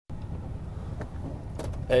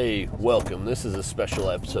Hey, welcome. This is a special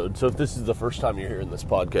episode. So if this is the first time you're hearing this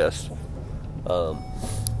podcast,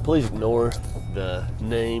 please ignore the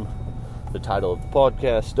name, the title of the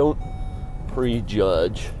podcast. Don't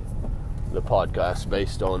prejudge the podcast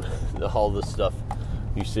based on all the stuff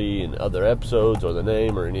you see in other episodes or the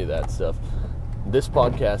name or any of that stuff. This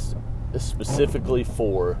podcast is specifically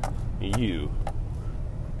for you.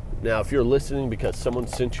 Now, if you're listening because someone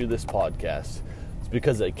sent you this podcast,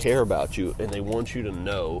 because they care about you and they want you to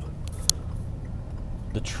know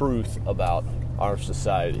the truth about our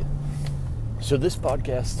society. So this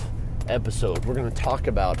podcast episode, we're going to talk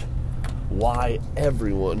about why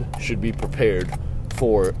everyone should be prepared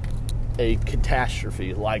for a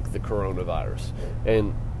catastrophe like the coronavirus.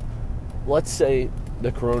 And let's say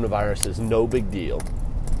the coronavirus is no big deal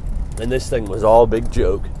and this thing was all a big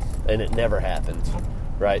joke and it never happened,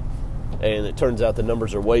 right? And it turns out the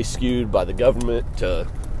numbers are way skewed by the government to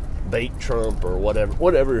bait Trump or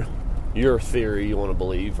whatever your theory you want to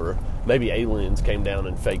believe, or maybe aliens came down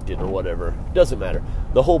and faked it or whatever. Doesn't matter.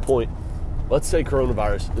 The whole point, let's say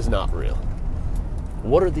coronavirus is not real.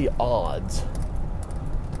 What are the odds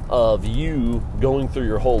of you going through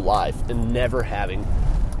your whole life and never having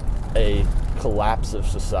a collapse of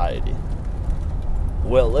society?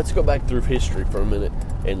 Well, let's go back through history for a minute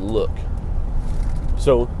and look.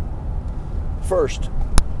 So, first,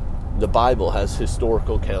 the Bible has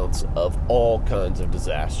historical accounts of all kinds of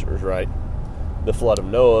disasters, right? The flood of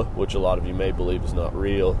Noah, which a lot of you may believe is not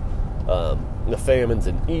real. The famines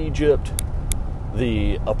in Egypt.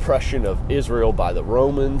 The oppression of Israel by the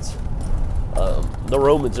Romans. The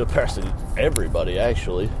Romans oppressing everybody,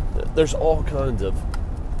 actually. There's all kinds of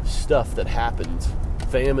stuff that happens.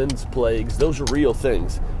 Famines, plagues, those are real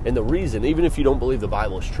things. And the reason, even if you don't believe the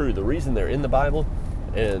Bible is true, the reason they're in the Bible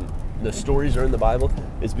and the stories are in the Bible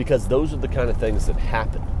is because those are the kind of things that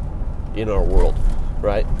happen in our world,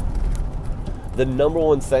 right? The number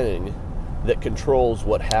one thing that controls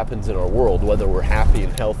what happens in our world, whether we're happy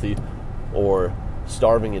and healthy or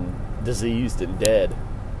starving and diseased and dead,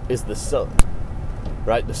 is the sun,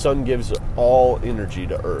 right? The sun gives all energy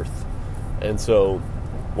to Earth. And so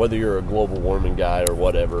whether you're a global warming guy or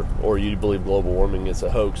whatever, or you believe global warming is a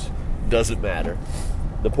hoax, doesn't matter.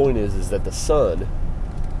 The point is that the sun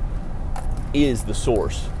is the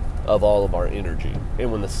source of all of our energy.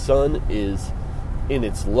 And when the sun is in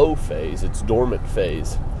its low phase, its dormant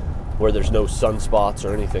phase, where there's no sunspots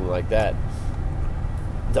or anything like that,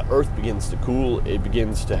 the earth begins to cool. It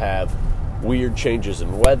begins to have weird changes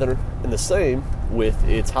in weather. And the same with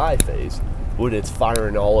its high phase, when it's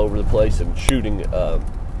firing all over the place and shooting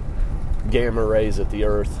gamma rays at the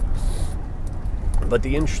earth. But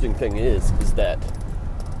the interesting thing is that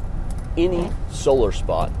any solar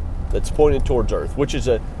spot that's pointed towards Earth, which is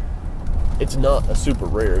it's not a super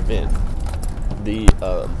rare event.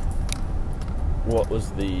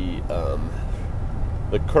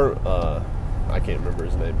 I can't remember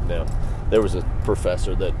his name now. There was a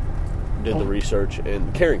professor that did the research,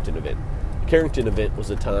 and the Carrington event. The Carrington event was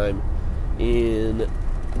a time in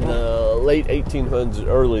the late 1800s,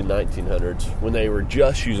 early 1900s, when they were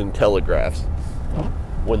just using telegraphs,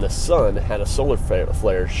 when the sun had a solar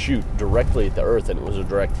flare shoot directly at the earth, and it was a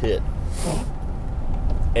direct hit.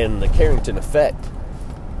 And the Carrington effect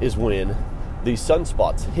is when these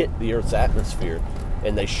sunspots hit the earth's atmosphere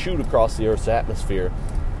and they shoot across the earth's atmosphere,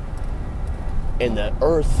 and the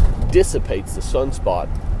earth dissipates the sunspot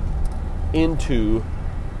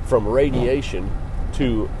from radiation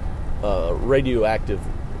to radioactive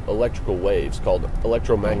electrical waves called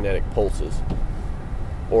electromagnetic pulses,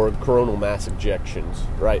 or coronal mass ejections,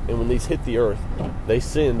 right? And when these hit the earth, they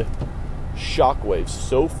send shock waves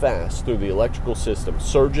so fast through the electrical system,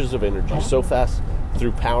 surges of energy so fast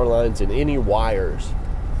through power lines and any wires,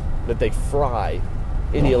 that they fry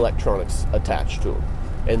any electronics attached to them.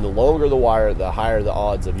 And the longer the wire, the higher the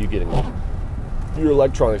odds of you getting your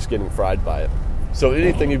electronics getting fried by it. So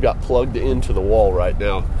anything you've got plugged into the wall right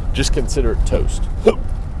now, just consider it toast,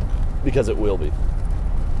 because it will be.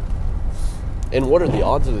 And what are the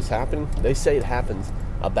odds of this happening? They say it happens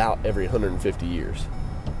about every 150 years.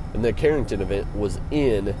 And the Carrington event was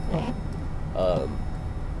in the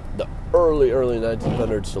early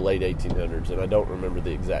 1900s to late 1800s, and I don't remember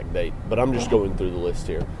the exact date, but I'm just going through the list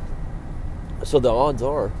here. So the odds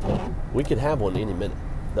are we could have one any minute.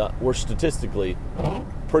 We're statistically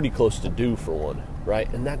pretty close to due for one, right?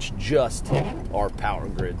 And that's just our power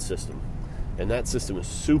grid system. And that system is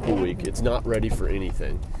super weak. It's not ready for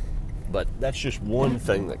anything. But that's just one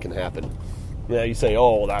thing that can happen. Now you say,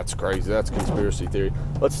 oh, that's crazy. That's conspiracy theory.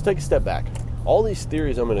 Let's take a step back. All these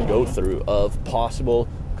theories I'm going to go through of possible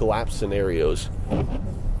collapse scenarios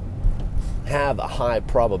have a high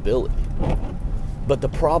probability. But the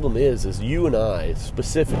problem is you and I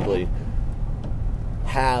specifically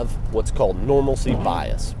have what's called normalcy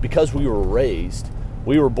bias. Because we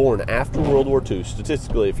were born after World War II.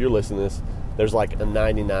 Statistically, if you're listening to this, there's like a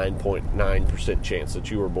 99.9% chance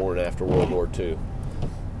that you were born after World War II.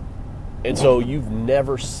 And so you've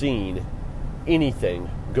never seen anything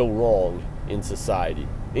go wrong in society,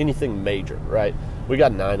 anything major, right? We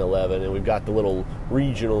got 9/11 and we've got the little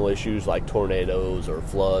regional issues like tornadoes or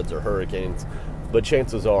floods or hurricanes, but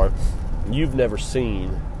chances are you've never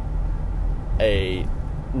seen a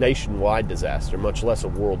nationwide disaster, much less a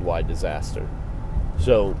worldwide disaster.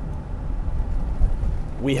 So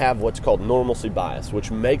we have what's called normalcy bias,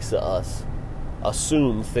 which makes us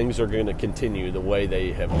assume things are going to continue the way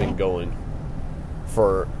they have been going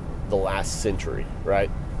for the last century, right?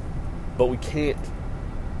 But we can't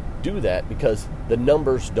do that because the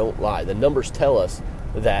numbers don't lie. The numbers tell us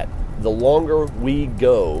that the longer we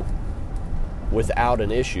go without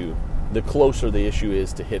an issue, the closer the issue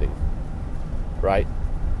is to hitting, right?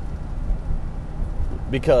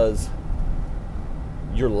 Because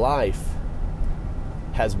your life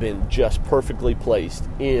has been just perfectly placed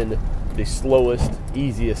in the slowest,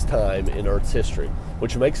 easiest time in Earth's history,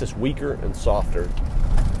 which makes us weaker and softer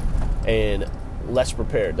and less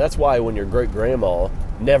prepared. That's why when your great-grandma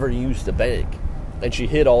never used a bank and she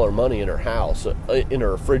hid all her money in her house, in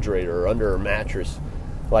her refrigerator or under her mattress,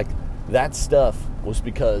 like that stuff was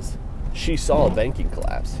because she saw a banking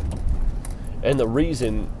collapse. And the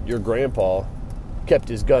reason your grandpa kept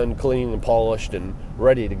his gun clean and polished and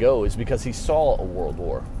ready to go is because he saw a world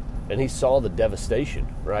war and he saw the devastation,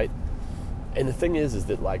 right? And the thing is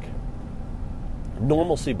that like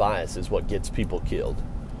normalcy bias is what gets people killed.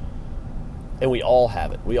 And we all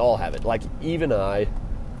have it. We all have it. Like even I,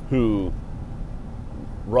 who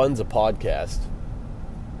runs a podcast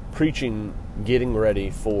preaching, getting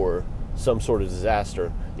ready for some sort of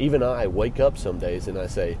disaster, even I wake up some days and I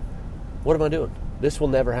say, what am I doing? This will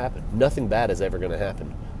never happen. Nothing bad is ever going to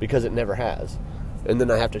happen because it never has. And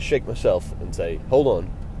then I have to shake myself and say, hold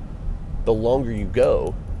on. The longer you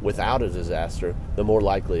go without a disaster, the more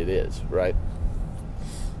likely it is, right?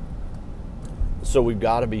 So we've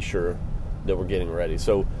got to be sure that we're getting ready.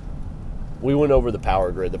 So we went over the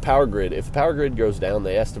power grid. The power grid, if the power grid goes down,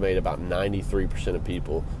 they estimate about 93% of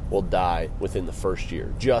people will die within the first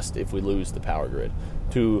year, just if we lose the power grid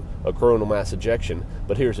to a coronal mass ejection.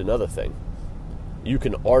 But here's another thing. You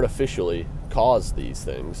can artificially cause these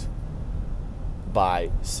things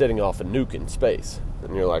by setting off a nuke in space.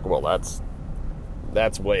 And you're like, well,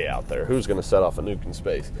 that's way out there. Who's going to set off a nuke in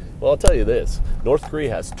space? Well, I'll tell you this. North Korea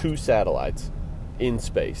has 2 satellites in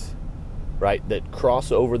space, right, that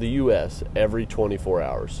cross over the U.S. every 24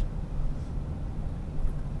 hours.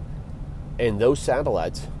 And those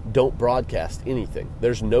satellites don't broadcast anything.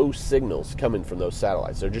 There's no signals coming from those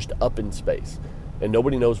satellites. They're just up in space. And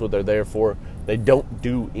nobody knows what they're there for. They don't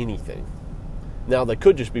do anything. Now, they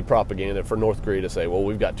could just be propaganda for North Korea to say, well,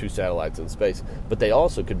 we've got 2 satellites in space. But they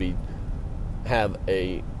also could have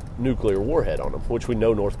a nuclear warhead on them, which we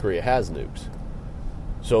know North Korea has nukes.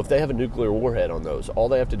 So if they have a nuclear warhead on those, all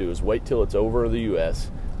they have to do is wait till it's over the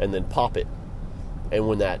U.S. and then pop it. And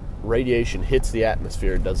when that radiation hits the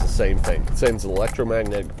atmosphere, it does the same thing. It sends an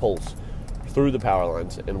electromagnetic pulse through the power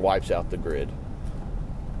lines and wipes out the grid.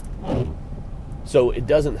 So it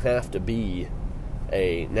doesn't have to be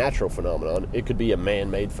a natural phenomenon. It could be a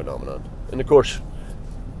man-made phenomenon. And of course,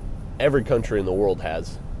 every country in the world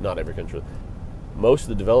has, not every country, most of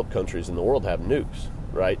the developed countries in the world have nukes,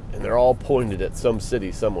 right? And they're all pointed at some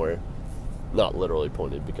city somewhere. Not literally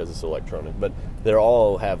pointed because it's electronic, but they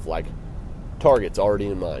all have like targets already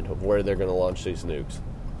in mind of where they're going to launch these nukes.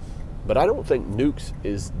 But I don't think nukes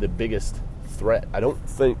is the biggest threat. I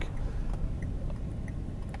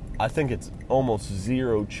think it's almost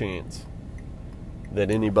zero chance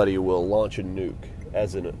that anybody will launch a nuke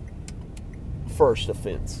as a first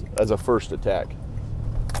offense, as a first attack,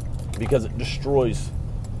 because it destroys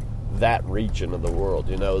that region of the world.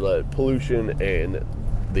 You know, the pollution and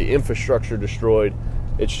the infrastructure destroyed.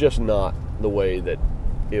 It's just not the way that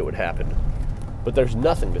it would happen. But there's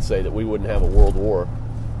nothing to say that we wouldn't have a world war,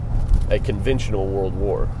 a conventional world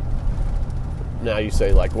war. Now you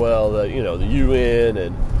say like, well, the UN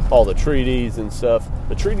and all the treaties and stuff.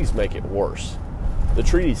 The treaties make it worse. The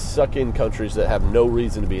treaties suck in countries that have no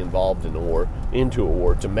reason to be involved in a war into a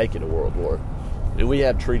war to make it a world war. And we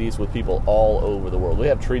have treaties with people all over the world. We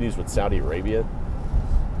have treaties with Saudi Arabia,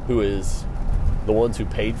 who is the ones who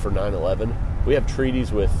paid for 9/11. We have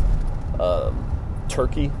treaties with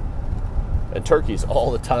Turkey. And Turkey's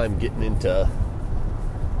all the time getting into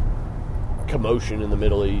commotion in the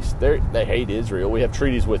Middle East. They hate Israel. We have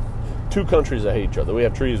treaties with two countries that hate each other. We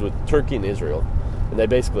have treaties with Turkey and Israel, and they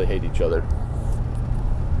basically hate each other.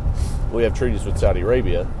 We have treaties with Saudi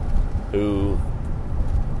Arabia, who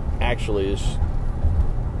actually is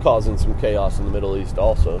causing some chaos in the Middle East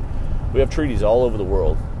also. We have treaties all over the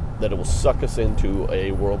world that it will suck us into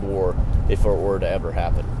a world war if it were to ever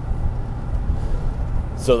happen.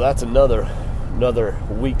 So that's another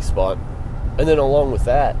weak spot. And then along with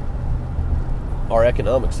that, our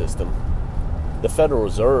economic system. The Federal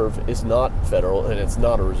Reserve is not federal, and it's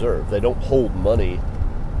not a reserve. They don't hold money.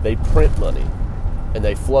 They print money, and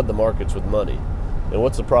they flood the markets with money. And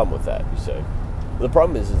what's the problem with that, you say? The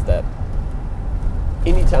problem is that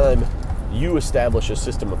anytime you establish a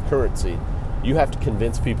system of currency, you have to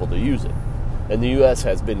convince people to use it. And the U.S.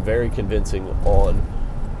 has been very convincing on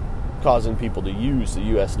causing people to use the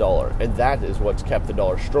U.S. dollar. And that is what's kept the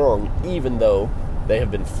dollar strong, even though they have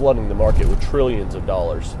been flooding the market with trillions of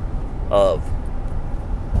dollars of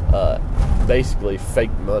basically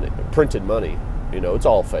fake money, printed money. You know, it's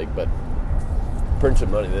all fake, but printed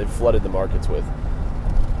money they've flooded the markets with.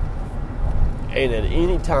 And at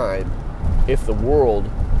any time, if the world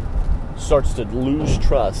starts to lose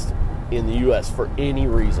trust in the U.S. for any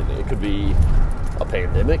reason, it could be a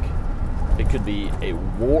pandemic, it could be a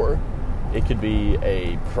war, it could be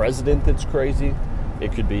a president that's crazy,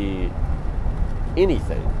 it could be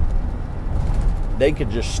anything. They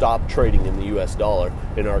could just stop trading in the U.S. dollar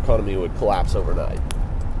and our economy would collapse overnight.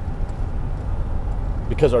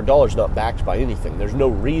 Because our dollar's not backed by anything. There's no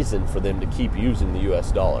reason for them to keep using the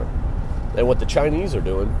U.S. dollar. And what the Chinese are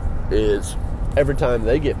doing is every time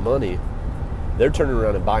they get money, they're turning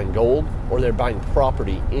around and buying gold or they're buying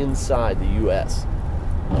property inside the U.S.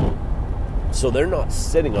 So they're not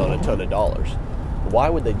sitting on a ton of dollars. Why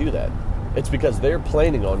would they do that? It's because they're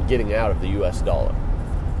planning on getting out of the U.S. dollar.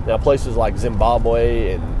 Now, places like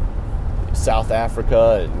Zimbabwe and South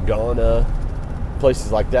Africa and Ghana,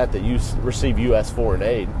 places like that receive U.S. foreign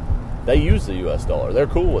aid, they use the U.S. dollar. They're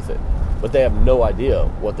cool with it. But they have no idea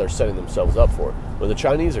what they're setting themselves up for. Well, the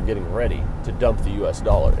Chinese are getting ready to dump the U.S.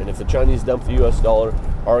 dollar. And if the Chinese dump the U.S. dollar,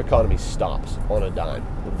 our economy stops on a dime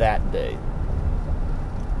that day.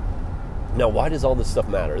 Now, why does all this stuff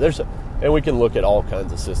matter? And we can look at all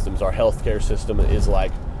kinds of systems. Our healthcare system is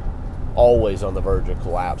like always on the verge of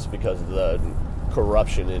collapse because of the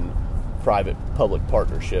corruption in private-public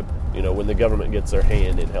partnership. You know, when the government gets their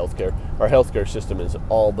hand in healthcare, our healthcare system is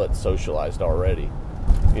all but socialized already.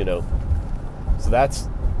 You know, so that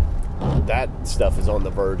stuff is on the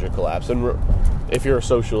verge of collapse. And if you're a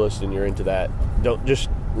socialist and you're into that, don't just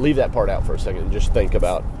leave that part out for a second and just think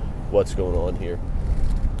about what's going on here.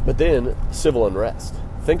 But then civil unrest.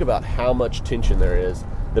 Think about how much tension there is.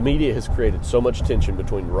 The media has created so much tension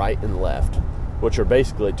between right and left, which are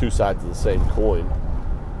basically two sides of the same coin,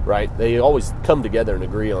 right? They always come together and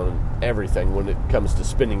agree on everything when it comes to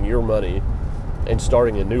spending your money and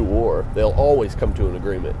starting a new war. They'll always come to an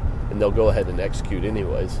agreement, and they'll go ahead and execute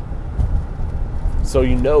anyways. So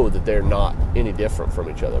you know that they're not any different from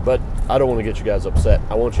each other. But I don't want to get you guys upset.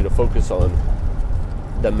 I want you to focus on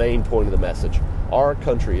the main point of the message. Our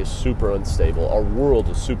country is super unstable. Our world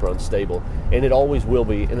is super unstable. And it always will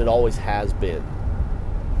be, and it always has been.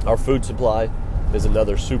 Our food supply is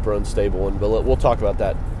another super unstable one, but we'll talk about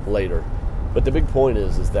that later. But the big point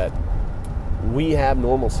is that we have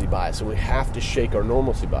normalcy bias, and we have to shake our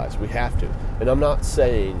normalcy bias. We have to. And I'm not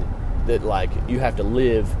saying that, like, you have to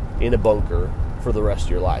live in a bunker for the rest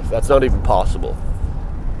of your life. That's not even possible.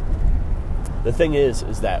 The thing is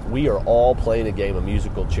that we are all playing a game of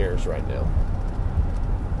musical chairs right now.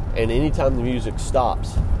 And anytime the music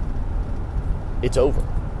stops, it's over.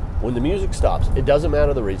 When the music stops, it doesn't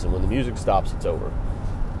matter the reason. When the music stops, it's over.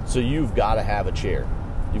 So you've got to have a chair.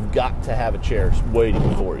 You've got to have a chair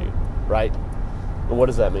waiting for you, right? And what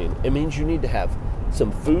does that mean? It means you need to have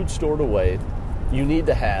some food stored away. You need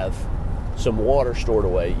to have some water stored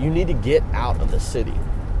away. You need to get out of the city.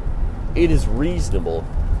 It is reasonable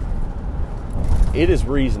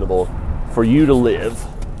for you to live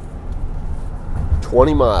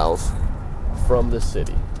 20 miles from the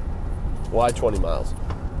city. Why 20 miles?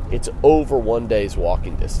 It's over one day's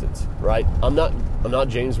walking distance, right? I'm not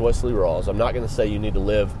James Wesley Rawls. I'm not going to say you need to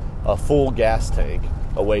live a full gas tank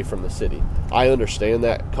away from the city. I understand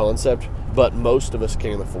that concept, but most of us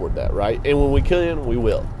can't afford that, right? And when we can, we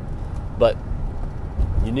will. But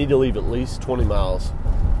you need to leave at least 20 miles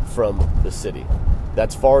from the city.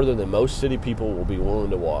 That's farther than most city people will be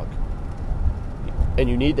willing to walk. And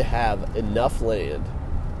you need to have enough land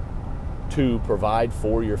to provide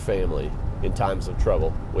for your family in times of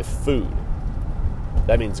trouble with food.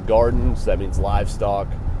 That means gardens, that means livestock,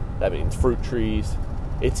 That means fruit trees.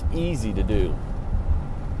 It's easy to do.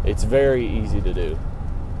 It's very easy to do.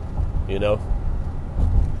 You know?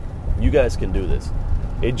 You guys can do this.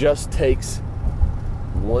 It just takes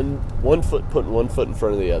one foot, putting one foot in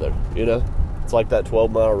front of the other. You know? It's like that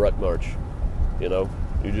 12-mile ruck march. You know?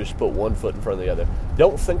 You just put one foot in front of the other.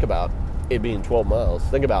 Don't think about it being 12 miles.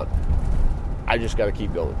 Think about, I just got to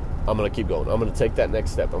keep going. I'm going to keep going. I'm going to take that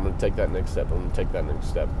next step. I'm going to take that next step. I'm going to take that next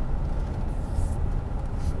step.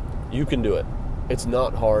 You can do it. It's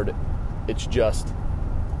not hard. It's just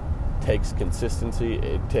takes consistency.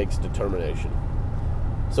 It takes determination.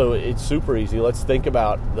 So it's super easy. Let's think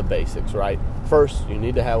about the basics, right? First, you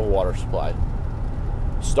need to have a water supply.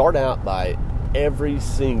 Start out by every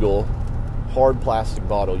single hard plastic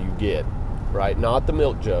bottle you get, right? Not the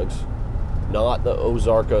milk jugs, not the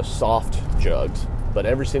Ozarka soft jugs, but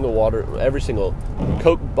every single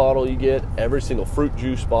Coke bottle you get, every single fruit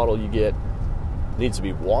juice bottle you get needs to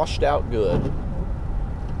be washed out good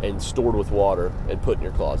and stored with water and put in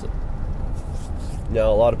your closet.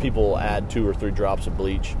 Now, a lot of people add 2 or 3 drops of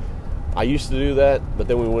bleach. I used to do that, but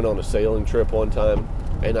then we went on a sailing trip one time,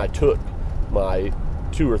 and I took my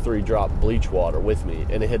 2 or 3 drop bleach water with me,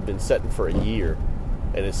 and it had been sitting for a year,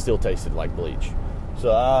 and it still tasted like bleach.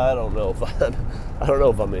 So I don't know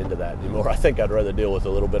if I'm into that anymore. I think I'd rather deal with a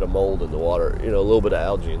little bit of mold in the water, a little bit of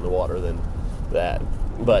algae in the water than that.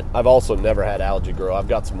 But I've also never had algae grow. I've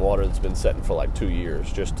got some water that's been sitting for like 2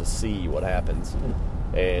 years just to see what happens,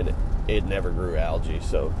 and it never grew algae,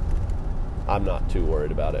 so I'm not too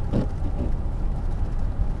worried about it.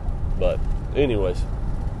 But anyways,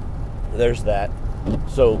 there's that.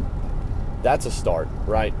 So that's a start,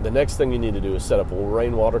 right? The next thing you need to do is set up a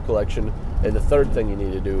rainwater collection, and the third thing you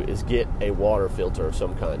need to do is get a water filter of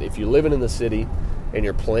some kind. If you're living in the city and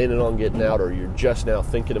you're planning on getting out, or you're just now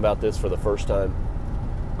thinking about this for the first time,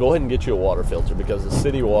 go ahead and get you a water filter, because the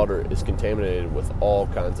city water is contaminated with all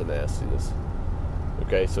kinds of nastiness.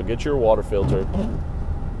 Okay, so get your water filter,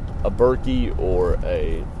 a Berkey or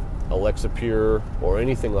a Alexa Pure or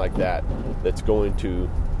anything like that that's going to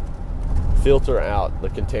filter out the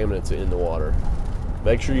contaminants in the water.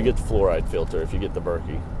 Make sure you get the fluoride filter if you get the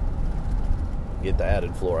Berkey. Get the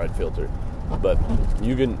added fluoride filter. But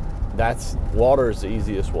water is the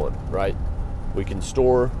easiest one, right? We can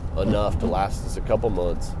store enough to last us a couple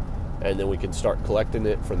months, and then we can start collecting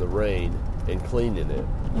it from the rain and cleaning it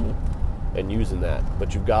and using that.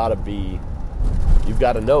 But you've got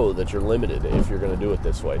to know that you're limited if you're going to do it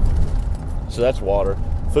this way. So that's water.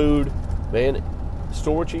 Food, man,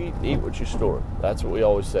 store what you eat what you store. That's what we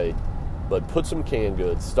always say. But put some canned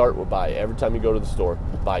goods. Every time you go to the store,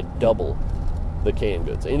 buy double the canned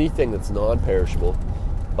goods. Anything that's non-perishable,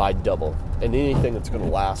 buy double. And anything that's going to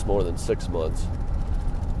last more than 6 months,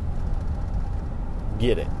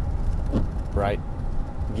 get it, right?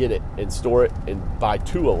 Get it and store it and buy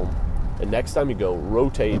 2 of them. And next time you go,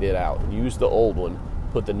 rotate it out. Use the old one,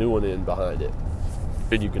 put the new one in behind it.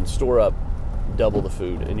 And you can store up double the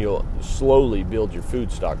food, and you'll slowly build your food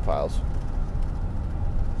stockpiles.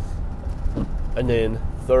 And then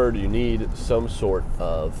third, you need some sort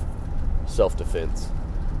of self-defense.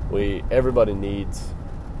 Everybody needs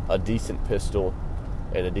a decent pistol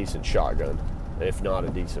and a decent shotgun, if not a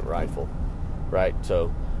decent rifle, right?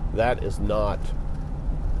 So that is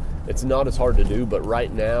it's not as hard to do, but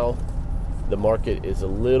right now the market is a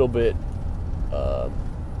little bit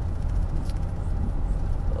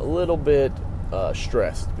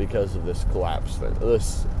stressed because of this collapse thing,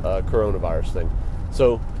 this coronavirus thing.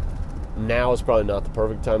 So now is probably not the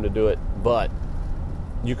perfect time to do it, but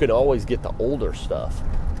you can always get the older stuff.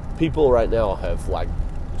 People right now have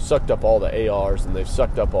sucked up all the ARs, and they've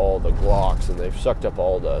sucked up all the Glocks, and they've sucked up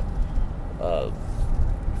all the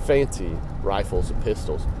fancy rifles and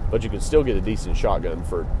pistols, but you can still get a decent shotgun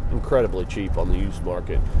for incredibly cheap on the used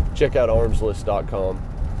market. Check out armslist.com.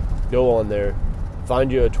 Go on there,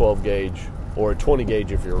 find you a 12 gauge or a 20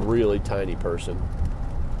 gauge if you're a really tiny person.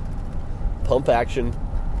 Pump action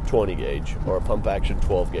 20 gauge or a pump action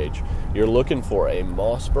 12 gauge. You're looking for a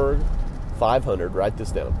Mossberg 500, write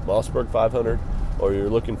this down, Mossberg 500, or you're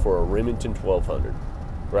looking for a Remington 1200,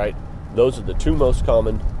 right? Those are the 2 most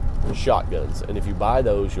common shotguns, and if you buy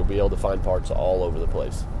those, you'll be able to find parts all over the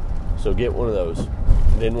place. So get one of those.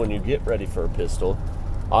 Then when you get ready for a pistol,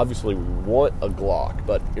 obviously we want a Glock,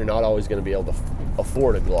 but you're not always going to be able to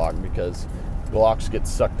afford a Glock because Glocks get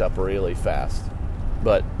sucked up really fast.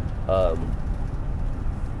 But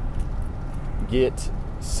get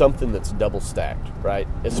something that's double stacked, right?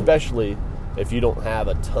 Especially if you don't have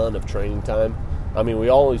a ton of training time. I mean, we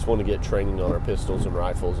always want to get training on our pistols and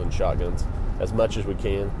rifles and shotguns as much as we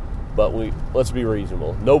can, but let's be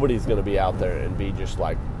reasonable. Nobody's going to be out there and be just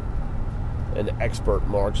an expert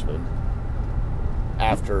marksman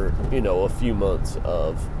after, a few months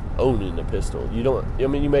of owning a pistol. You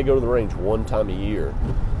may go to the range one time a year,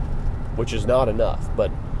 which is not enough,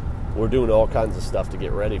 but we're doing all kinds of stuff to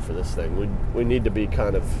get ready for this thing. We need to be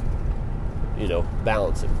kind of,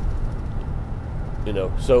 balancing.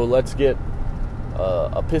 So let's get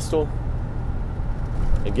a pistol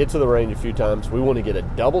and get to the range a few times. We want to get a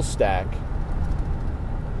double stack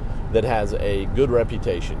that has a good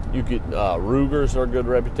reputation. You could Rugers are a good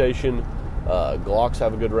reputation. Glocks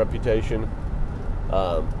have a good reputation.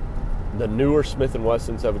 The newer Smith &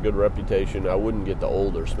 Wessons have a good reputation. I wouldn't get the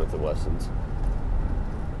older Smith & Wessons.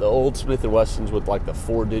 The old Smith & Wessons with like the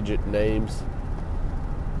 4-digit names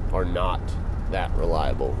are not that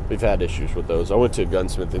reliable. We've had issues with those. I went to a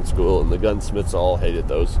gunsmithing school, and the gunsmiths all hated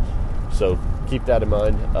those. So keep that in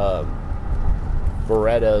mind.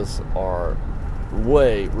 Berettas are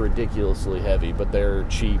way ridiculously heavy, but they're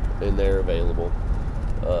cheap and they're available.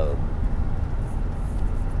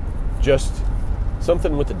 Just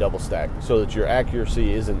something with a double stack so that your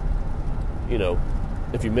accuracy isn't,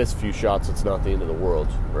 if you miss a few shots, it's not the end of the world,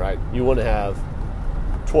 right? You want to have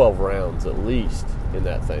 12 rounds at least in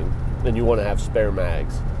that thing. Then you want to have spare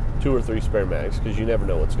mags, 2 or 3 spare mags, because you never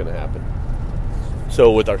know what's going to happen.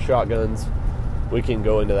 So with our shotguns, we can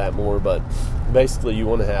go into that more, but basically you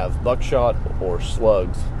want to have buckshot or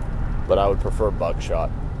slugs, but I would prefer buckshot.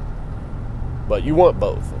 But you want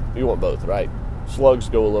both. You want both, right? Slugs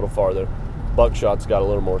go a little farther. Buckshot's got a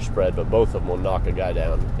little more spread, but both of them will knock a guy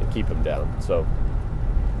down and keep him down. So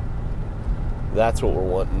that's what we're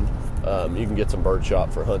wanting. You can get some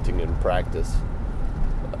birdshot for hunting and practice.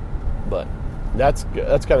 But that's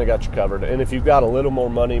kind of got you covered. And if you've got a little more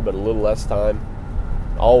money but a little less time,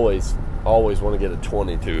 always want to get a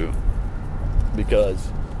 22,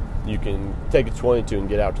 because you can take a 22 and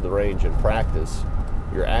get out to the range and practice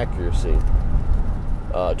your accuracy.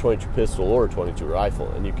 22 pistol or a 22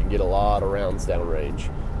 rifle, and you can get a lot of rounds downrange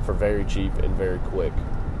for very cheap and very quick.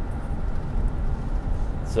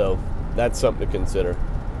 So that's something to consider.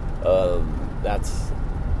 Let's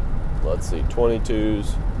see,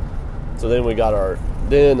 22s. So then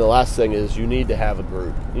then the last thing is you need to have a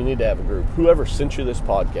group. Whoever sent you this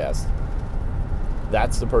podcast,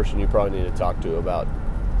 that's the person you probably need to talk to about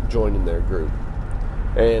joining their group.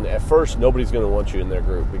 And at first, nobody's going to want you in their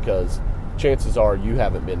group because chances are you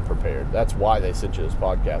haven't been prepared. That's why they sent you this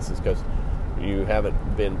podcast, is because you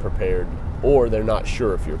haven't been prepared, or they're not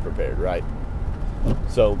sure if you're prepared, right?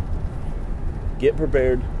 So get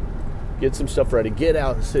prepared. Get some stuff ready. Get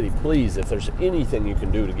out of the city. Please, if there's anything you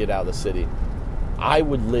can do to get out of the city, I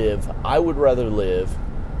would rather live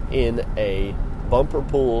in a bumper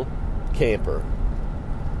pool camper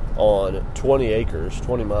on 20 acres,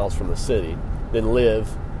 20 miles from the city, than live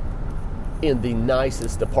in the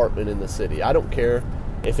nicest apartment in the city. I don't care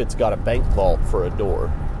if it's got a bank vault for a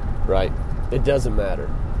door, right? It doesn't matter.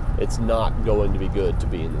 It's not going to be good to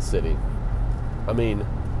be in the city. I mean,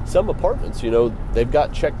 some apartments, they've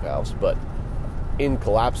got check valves, but in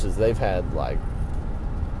collapses, they've had like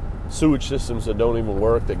sewage systems that don't even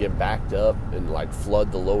work, that get backed up and like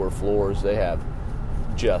flood the lower floors. They have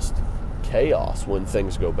just chaos when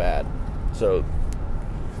things go bad. So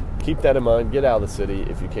keep that in mind. Get out of the city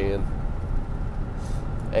if you can,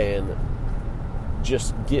 and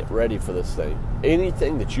just get ready for this thing.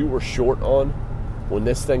 Anything that you were short on when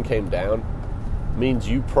this thing came down means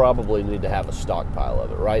you probably need to have a stockpile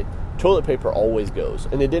of it, right? Toilet paper always goes,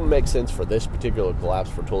 and it didn't make sense for this particular collapse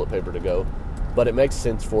for toilet paper to go, but it makes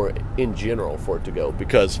sense in general for it to go,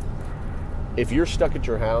 because if you're stuck at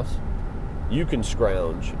your house, you can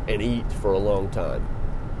scrounge and eat for a long time.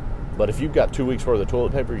 But if you've got 2 weeks worth of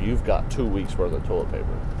toilet paper, you've got 2 weeks worth of toilet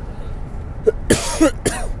paper.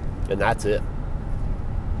 And that's it.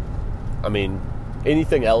 I mean,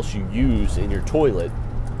 anything else you use in your toilet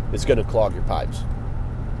is going to clog your pipes.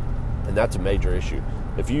 And that's a major issue.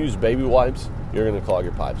 If you use baby wipes, you're going to clog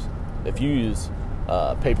your pipes. If you use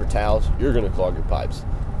paper towels, you're going to clog your pipes.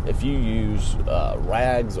 If you use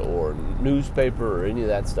rags or newspaper or any of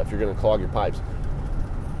that stuff, you're going to clog your pipes.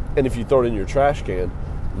 And if you throw it in your trash can,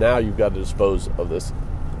 now you've got to dispose of this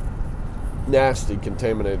nasty,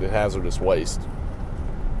 contaminated, hazardous waste.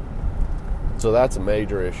 So that's a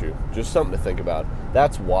major issue. Just something to think about.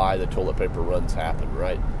 That's why the toilet paper runs happen,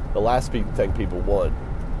 right? The last thing people want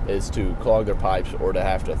is to clog their pipes or to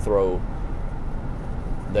have to throw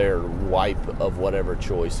their wipe of whatever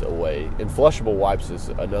choice away. And flushable wipes is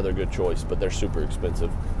another good choice, but they're super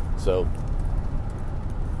expensive. So,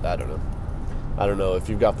 I don't know. I don't know. If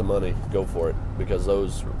you've got the money, go for it, because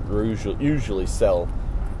those usually sell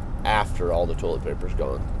after all the toilet paper's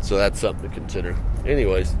gone. So that's something to consider.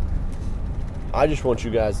 Anyways, I just want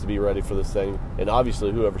you guys to be ready for this thing. And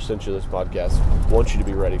obviously, whoever sent you this podcast wants you to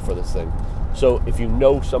be ready for this thing. So if you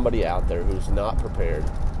know somebody out there who's not prepared,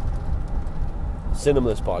 send them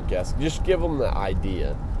this podcast. Just give them the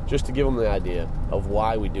idea. Just to give them the idea of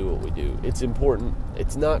why we do what we do. It's important.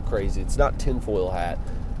 It's not crazy. It's not tinfoil hat.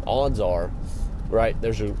 Odds are, right,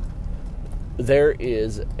 there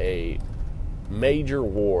is a major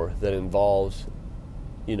war that involves,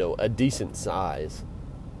 a decent size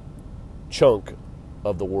chunk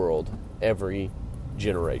of the world every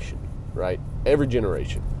generation, right? Every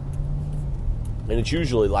generation. And it's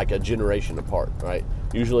usually like a generation apart, right?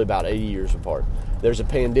 Usually about 80 years apart. There's a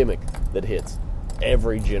pandemic that hits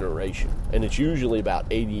every generation, and it's usually about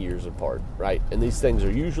 80 years apart, right? And these things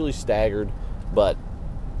are usually staggered, but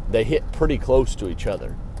they hit pretty close to each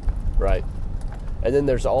other, right? And then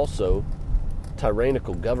there's also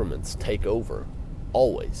tyrannical governments take over.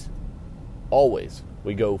 Always.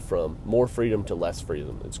 We go from more freedom to less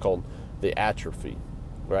freedom. It's called the atrophy,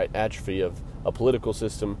 right? Atrophy of a political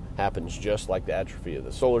system happens just like the atrophy of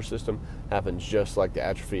the solar system, happens just like the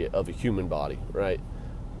atrophy of a human body, right?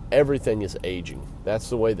 Everything is aging. That's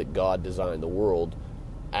the way that God designed the world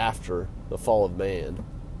after the fall of man.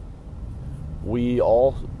 We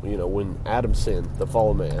all, when Adam sinned, the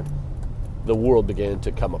fall of man, the world began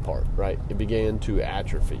to come apart, right? It began to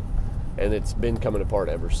atrophy, and it's been coming apart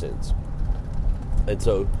ever since. And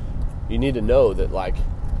so you need to know that,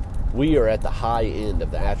 we are at the high end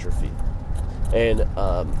of the atrophy. And,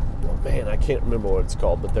 I can't remember what it's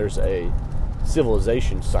called, but there's a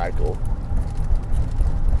civilization cycle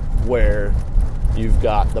where you've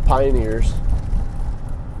got the pioneers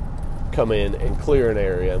come in and clear an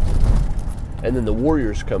area, and then the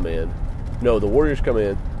warriors come in. No, the warriors come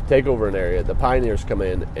in, take over an area. The pioneers come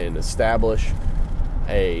in and establish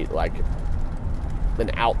an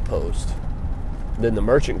outpost. Then the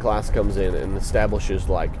merchant class comes in and establishes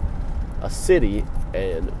a city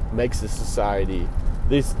and makes a society.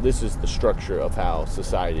 This is the structure of how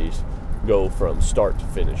societies go from start to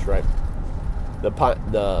finish, right?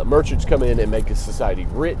 The merchants come in and make a society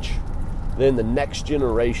rich. Then the next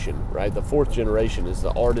generation, right? The fourth generation is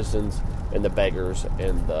the artisans and the beggars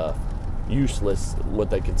and the useless, what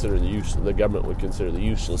they consider the government would consider the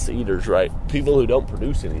useless eaters, right? People who don't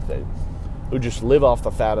produce anything, who just live off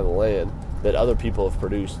the fat of the land that other people have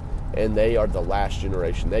produced, and they are the last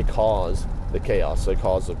generation. They cause the chaos, they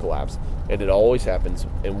cause the collapse, and it always happens,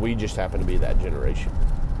 and we just happen to be that generation.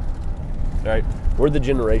 Right? We're the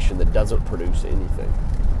generation that doesn't produce anything.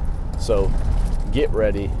 So get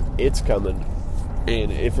ready, it's coming.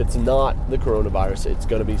 And if it's not the coronavirus, it's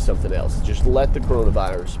going to be something else. Just let the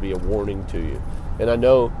coronavirus be a warning to you. And I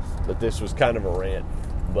know that this was kind of a rant,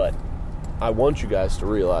 but I want you guys to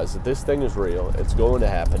realize that this thing is real. It's going to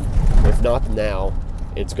happen. If not now,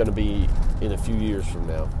 it's going to be in a few years from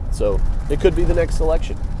now. So it could be the next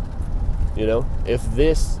election. If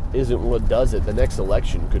this isn't what does it, the next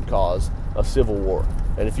election could cause a civil war.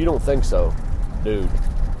 And if you don't think so, dude,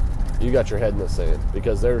 you got your head in the sand,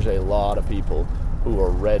 because there's a lot of people who are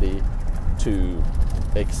ready to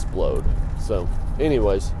explode. So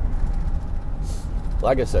anyways,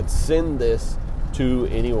 like I said, send this to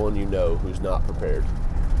anyone you know who's not prepared,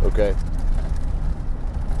 okay?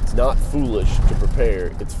 It's not foolish to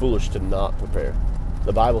prepare, it's foolish to not prepare.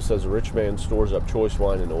 The Bible says a rich man stores up choice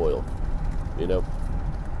wine and oil, It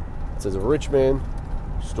says a rich man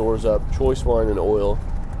stores up choice wine and oil,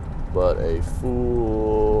 but a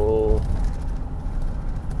fool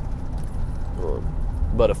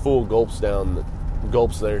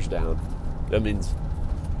gulps theirs down. That means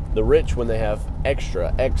the rich, when they have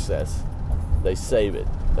excess, they save it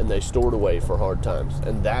and they store it away for hard times.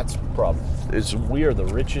 And that's the problem. We are the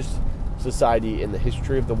richest society in the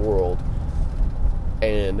history of the world,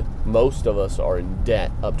 and most of us are in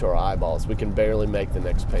debt up to our eyeballs. We can barely make the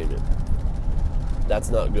next payment. That's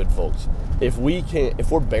not good, folks. If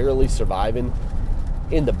we're barely surviving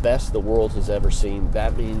in the best the world has ever seen,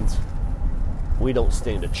 that means we don't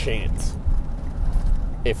stand a chance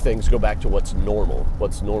if things go back to what's normal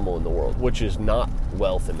in the world, which is not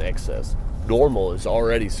wealth in excess. Normal is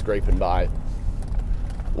already scraping by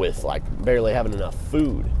with barely having enough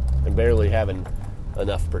food and barely having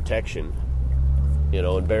enough protection,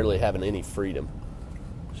 and barely having any freedom.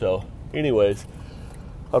 So anyways,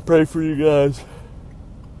 I pray for you guys.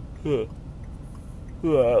 That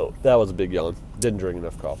was a big yawn. Didn't drink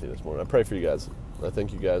enough coffee this morning. I pray for you guys. I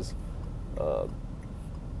think you guys are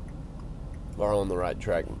on the right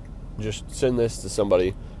track. Just send this to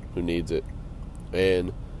somebody who needs it,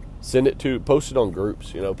 and post it on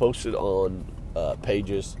groups, post it on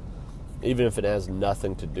pages, even if it has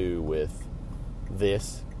nothing to do with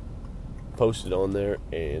this. post it on there,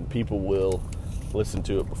 and people will listen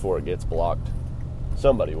to it before it gets blocked.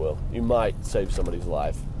 Somebody will. You might save somebody's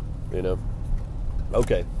life,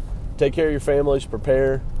 Okay, take care of your families,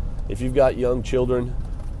 prepare. If you've got young children,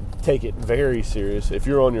 take it very serious. If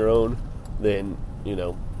you're on your own, then,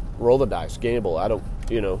 roll the dice, gamble. I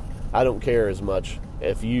don't care as much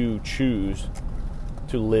if you choose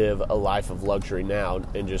to live a life of luxury now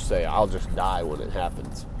and just say, I'll just die when it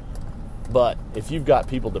happens. But if you've got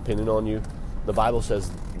people depending on you, the Bible says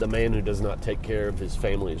the man who does not take care of his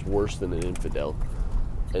family is worse than an infidel.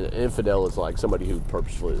 And an infidel is like somebody who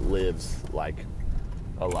purposefully lives like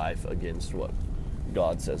a life against what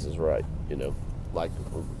God says is right, like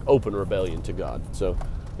open rebellion to God. So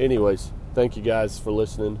anyways, thank you guys for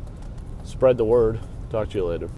listening. Spread the word. Talk to you later.